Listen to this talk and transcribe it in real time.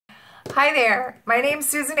Hi there, my name's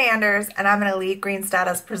Susan Anders and I'm an Elite Green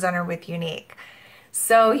Status presenter with Younique.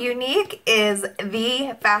 So Younique is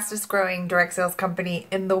the fastest growing direct sales company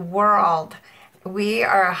in the world. We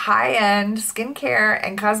are a high-end skincare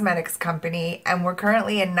and cosmetics company and we're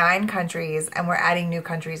currently in 9 countries and we're adding new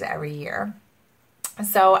countries every year.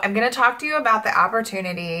 So I'm going to talk to you about the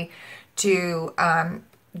opportunity to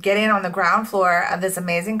get in on the ground floor of this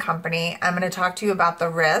amazing company. I'm going to talk to you about the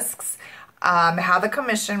risks, how the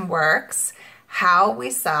commission works, how we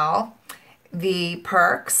sell, the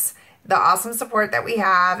perks, the awesome support that we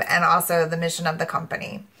have, and also the mission of the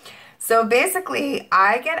company. So basically,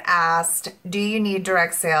 I get asked, do you need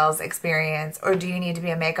direct sales experience or do you need to be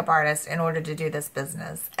a makeup artist in order to do this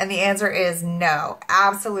business? And the answer is no,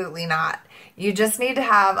 absolutely not. You just need to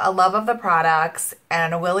have a love of the products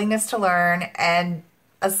and a willingness to learn and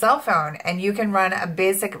a cell phone, and you can run a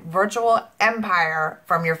basic virtual empire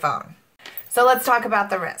from your phone. So let's talk about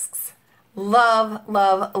the risks. Love,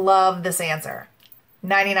 love, love this answer.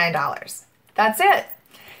 $99. That's it.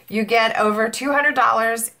 You get over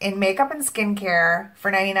 $200 in makeup and skincare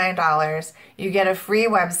for $99. You get a free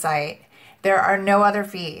website. There are no other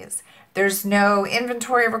fees. There's no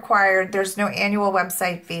inventory required. There's no annual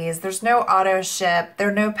website fees. There's no auto ship. There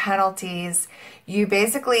are no penalties. You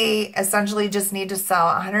basically essentially just need to sell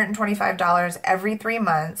 $125 every 3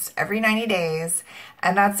 months, every 90 days,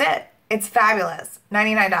 and that's it. It's fabulous.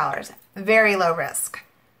 $99. Very low risk.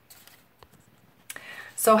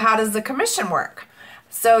 So how does the commission work?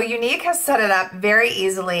 So Younique has set it up very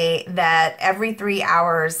easily that every 3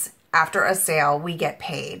 hours after a sale, we get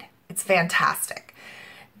paid. It's fantastic.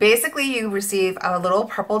 Basically, you receive a little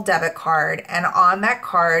purple debit card, and on that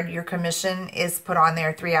card, your commission is put on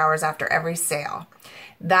there 3 hours after every sale.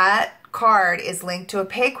 That card is linked to a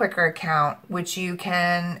Pay Quicker account, which you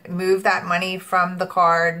can move that money from the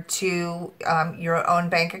card to your own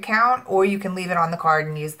bank account, or you can leave it on the card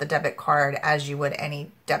and use the debit card as you would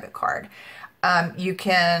any debit card. You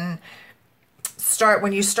can start,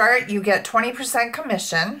 when you start, you get 20%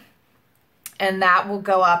 commission, and that will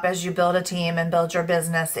go up as you build a team and build your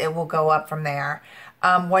business. It will go up from there.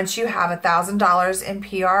 Once you have $1,000 in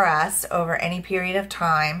PRS over any period of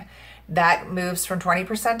time, that moves from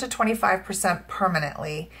 20% to 25%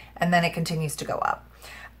 permanently, and then it continues to go up.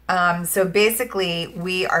 So basically,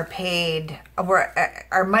 we are paid,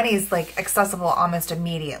 our money is like accessible almost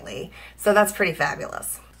immediately. So that's pretty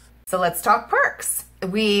fabulous. So let's talk perks.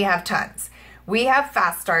 We have tons. We have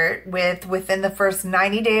Fast Start within the first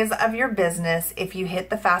 90 days of your business. If you hit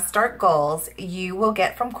the Fast Start goals, you will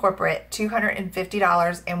get from corporate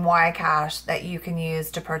 $250 in Y cash that you can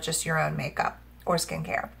use to purchase your own makeup or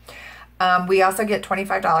skincare. We also get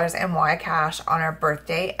 $25 in Y cash on our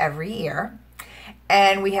birthday every year.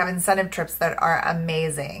 And we have incentive trips that are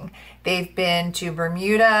amazing. They've been to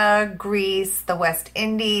Bermuda, Greece, the West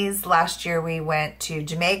Indies. Last year we went to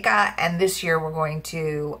Jamaica, and this year we're going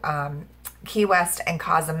to Key West and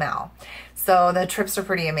Cozumel. So the trips are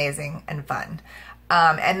pretty amazing and fun.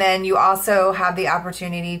 And then you also have the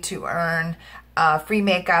opportunity to earn free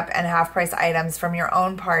makeup and half-price items from your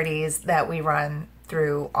own parties that we run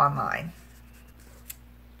through online.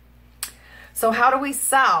 So how do we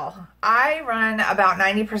sell? I run about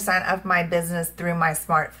 90% of my business through my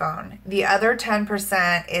smartphone. The other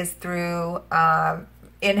 10% is through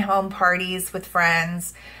in-home parties with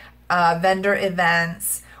friends, vendor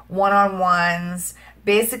events, one-on-ones.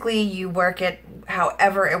 Basically, you work it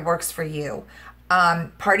however it works for you.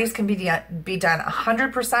 Parties can be done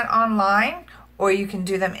 100% online, or you can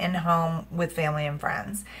do them in-home with family and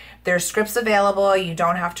friends. There's scripts available. You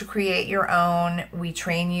don't have to create your own. We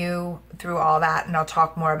train you through all that, and I'll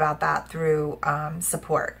talk more about that through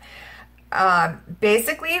support.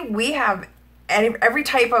 Basically, we have every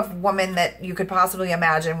type of woman that you could possibly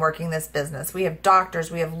imagine working this business. We have doctors,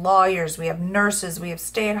 we have lawyers, we have nurses, we have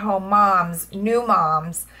stay-at-home moms, new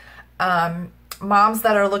moms, moms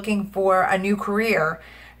that are looking for a new career.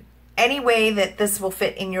 Any way that this will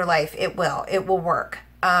fit in your life, it will work.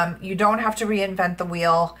 You don't have to reinvent the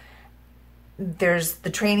wheel.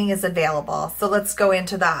 The training is available. So let's go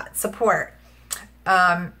into that. Support.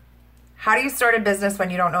 How do you start a business when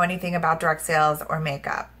you don't know anything about direct sales or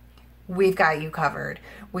makeup? We've got you covered.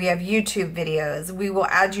 We have YouTube videos. We will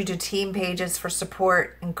add you to team pages for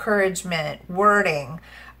support, encouragement, wording,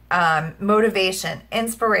 motivation,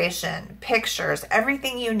 inspiration, pictures.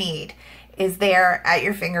 Everything you need is there at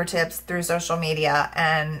your fingertips through social media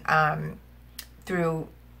and through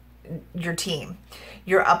your team,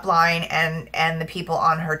 your upline and the people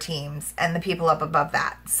on her teams and the people up above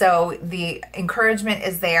that. So the encouragement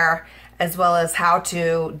is there, as well as how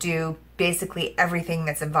to do basically everything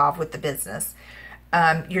that's involved with the business.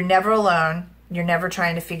 You're never alone. You're never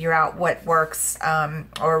trying to figure out what works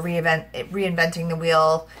or reinventing the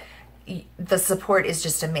wheel. The support is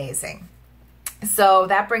just amazing. So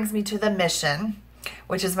that brings me to the mission,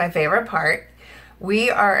 which is my favorite part. We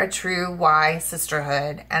are a true Y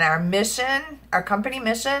sisterhood, and our mission, our company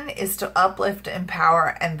mission, is to uplift,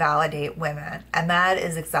 empower, and validate women. And that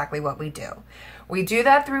is exactly what we do. We do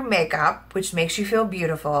that through makeup, which makes you feel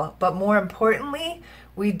beautiful, but more importantly,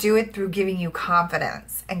 we do it through giving you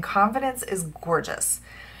confidence, and confidence is gorgeous.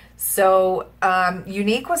 So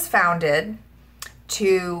Younique was founded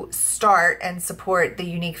to start and support the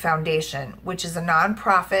Younique Foundation, which is a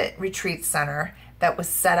nonprofit retreat center that was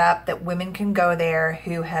set up that women can go there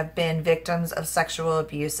who have been victims of sexual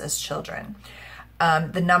abuse as children.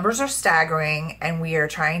 The numbers are staggering, and we are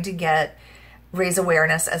trying to raise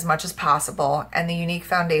awareness as much as possible, and the Younique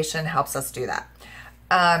Foundation helps us do that.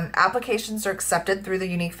 Applications are accepted through the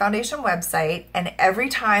Younique Foundation website, and every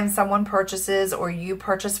time someone purchases or you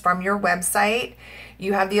purchase from your website,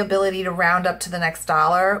 you have the ability to round up to the next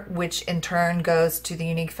dollar, which in turn goes to the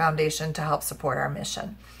Younique Foundation to help support our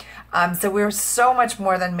mission. So we're so much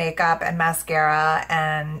more than makeup and mascara,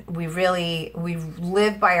 and we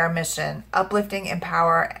live by our mission, uplifting,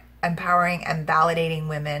 empowering and validating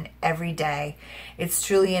women every day. It's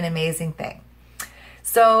truly an amazing thing.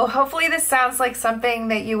 So hopefully this sounds like something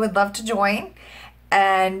that you would love to join,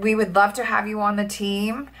 and we would love to have you on the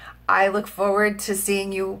team. I look forward to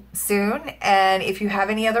seeing you soon, and if you have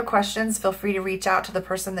any other questions, feel free to reach out to the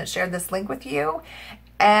person that shared this link with you,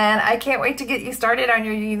 and I can't wait to get you started on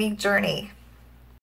your Younique journey.